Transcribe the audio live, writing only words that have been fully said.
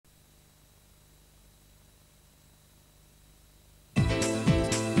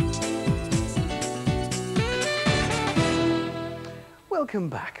Welcome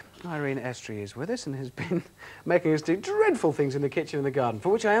back. Irene Estry is with us and has been making us do dreadful things in the kitchen and the garden, for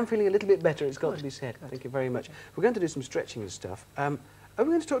which I am feeling a little bit better, it's got to be said. Thank you very much. We're going to do some stretching and stuff. Are we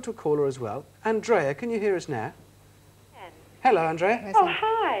going to talk to a caller as well? Andrea, can you hear us now? Yes. Hello, Andrea. Oh,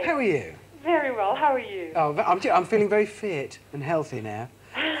 hi. How are you? Very well. How are you? Oh, I'm feeling very fit and healthy now.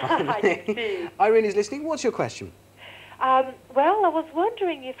 I see. Irene is listening. What's your question? Well, I was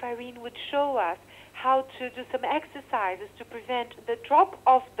wondering if Irene would show us how to do some exercises to prevent the drop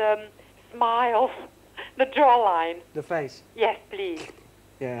of the smile, the jawline. The face? Yes, please.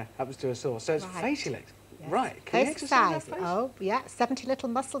 Yeah, happens to us all. So it's facial exercise. Yes. Right. Can you exercise? exercise that face? Oh, yeah, 70 little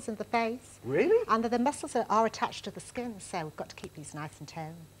muscles in the face. Really? And the muscles are attached to the skin, so we've got to keep these nice and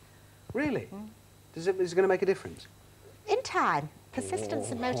toned. Really? Is it going to make a difference? In time.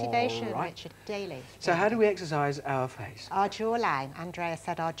 Persistence and motivation, right. Richard, daily. So how do we exercise our face? Our jawline. Andrea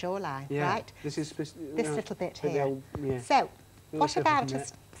said our jawline, right? This is this little bit here. Old, So, what about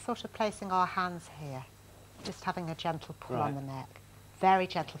just sort of placing our hands here? Just having a gentle pull on the neck. Very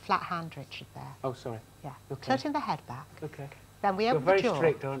gentle, flat hand, Richard, there. Oh, sorry. Yeah. Okay. Tilting the head back. Okay. Then we open You're the jaw.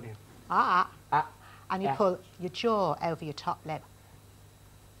 very strict, aren't you? And you pull your jaw over your top lip.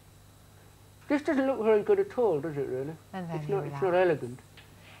 This doesn't look very good at all, does it, really? And then It's not elegant.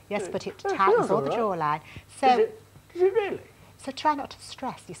 Yes, but it tightens all the jawline. So, does it really? So try not to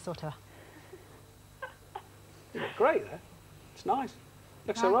stress. You sort of... You look great there. It's nice.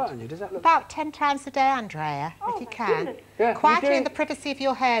 Looks all right on you. Does that look... About 10 times a day, Andrea, if you can. Yeah, quietly in the privacy of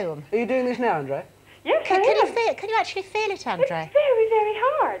your home. Are you doing this now, Andrea? Yes, Can you actually feel it, Andrea? It's very, very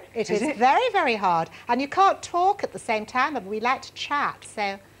hard. It is very, very hard. And you can't talk at the same time, and we like to chat,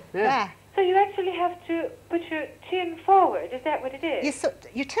 so there. So you actually have to put your chin forward, is that what it is?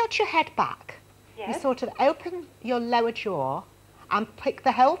 You tilt your head back. Yes. You sort of open your lower jaw and pick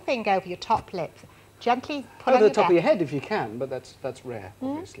the whole thing over your top lip. Gently pull over the top of your head if you can, but that's rare,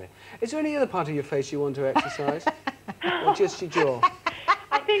 obviously. Is there any other part of your face you want to exercise? Or just your jaw?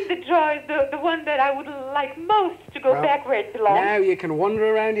 I think the jaw is the one that I would like most to go back where it belongs. Now you can wander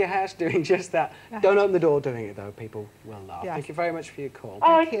around your house doing just that. Don't open the door doing it, though. People will laugh. Yes. Thank you very much for your call.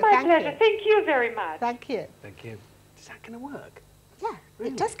 Oh, it's my pleasure. Thank you very much. Thank you. Thank you. Is that going to work? Yeah,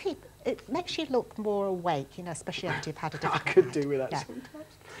 really? It does it makes you look more awake, you know, especially after you've had a difficult I could night. do with that Yeah. sometimes.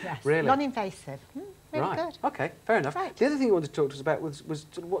 Yes. Really? Non-invasive. Really good. Okay, fair enough. Right. The other thing you wanted to talk to us about was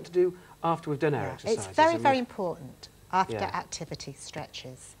sort of what to do after we've done our exercises. It's very, very important after activity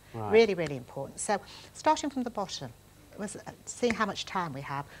stretches. Right. Really, really important. So, starting from the bottom, seeing how much time we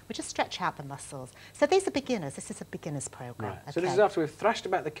have, we just stretch out the muscles. So these are beginners. This is a beginner's program. Right. Okay. So this is after we've thrashed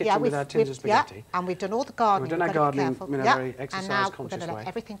about the kitchen with our tins of spaghetti. Yeah, and we've done all the gardening. We've done our gardening in a very exercise-conscious And now we're going to way. let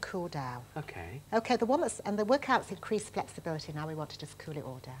everything cool down. Okay. Okay, the warm-ups and the workouts increase flexibility. Now we want to just cool it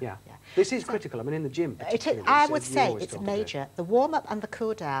all down. Yeah. This is critical. I mean, in the gym particularly. I would say it's major. The warm-up and the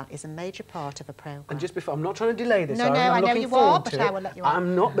cool-down is a major part of a program. And just before, I'm not trying to delay this. No, I'm I know looking you are, forward but to I it. will let you on.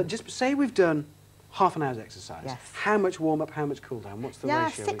 I'm not, but just say we've done half an hour's exercise. Yes. How much warm-up, how much cool-down? What's the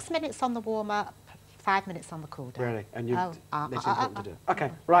ratio? 6 minutes on the warm-up, 5 minutes on the cool-down. Really? And it's important to do. Okay,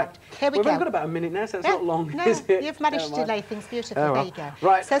 right. Right. Here we We've go. only got about a minute now, so it's not long, no, is it? You've managed to delay things beautifully. Oh, well. There you go.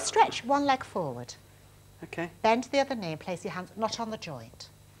 Right. So stretch one leg forward. Okay. Bend the other knee and place your hands not on the joint.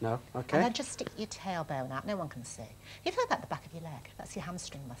 No, okay. And then just stick your tailbone out. No one can see. You feel that at the back of your leg. That's your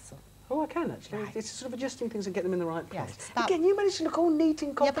hamstring muscle. Oh, I can actually. Right. It's sort of adjusting things and getting them in the right place. Yes, Again, you managed to look all neat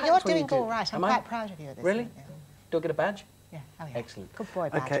and compact. Yeah, but you're when you doing all do. right. I'm quite proud of you at this. Really? Yeah. Do I get a badge? Yeah. Oh, yeah. Excellent. Good boy,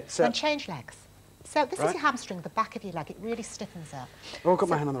 badge. Okay, so then change legs. So this is your hamstring, the back of your leg. It really stiffens up. Oh, I've got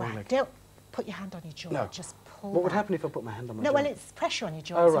my hand on the wrong leg. Don't put your hand on your jaw. No. Just pull. What would happen if I put my hand on my jaw? No, well, it's pressure on your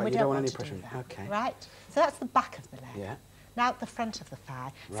jaw. Oh, so right, we you don't want want any to pressure do on that. it. Okay. Right? So that's the back of the leg. Yeah. Now the front of the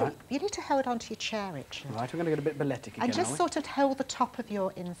thigh. Right. So you need to hold onto your chair, Richard. Right, we're going to get a bit balletic again, And just are we? sort of hold the top of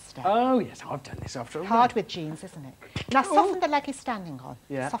your instep. Oh, yes, I've done this after all. Hard with jeans, isn't it? Now soften the leg you're standing on.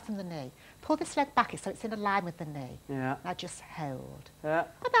 Yeah. Soften the knee. Pull this leg back so it's in a line with the knee. Yeah. Now just hold. Yeah.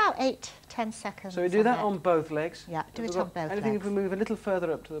 About 8-10 seconds. So we do that that. on both legs? Yeah, do it on both Anything legs. if we move a little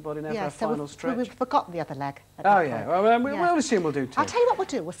further up to the body now for our final stretch? We've forgotten the other leg. At Oh, that yeah. point. Well, we'll assume we'll do two. I'll tell you what we'll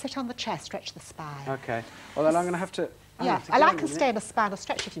do. We'll sit on the chair, stretch the spine. Okay. Well, then I'm going to have to... Yeah, I can stay in a spinal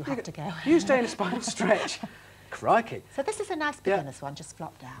stretch if you have to go. You stay in a spinal stretch. Crikey. So this is a nice beginner's one. Just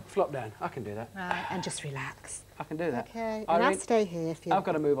flop down. Flop down. I can do that. Right, and just relax. I can do that. Okay, and Irene, I'll stay here if you... I've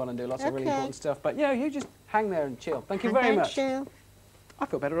got to move on and do lots of really important stuff, but, you know, you just hang there and chill. Thank you very much. Chill. I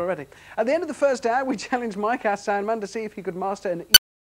feel better already. At the end of the first hour, we challenged Mike, our sound man, to see if he could master an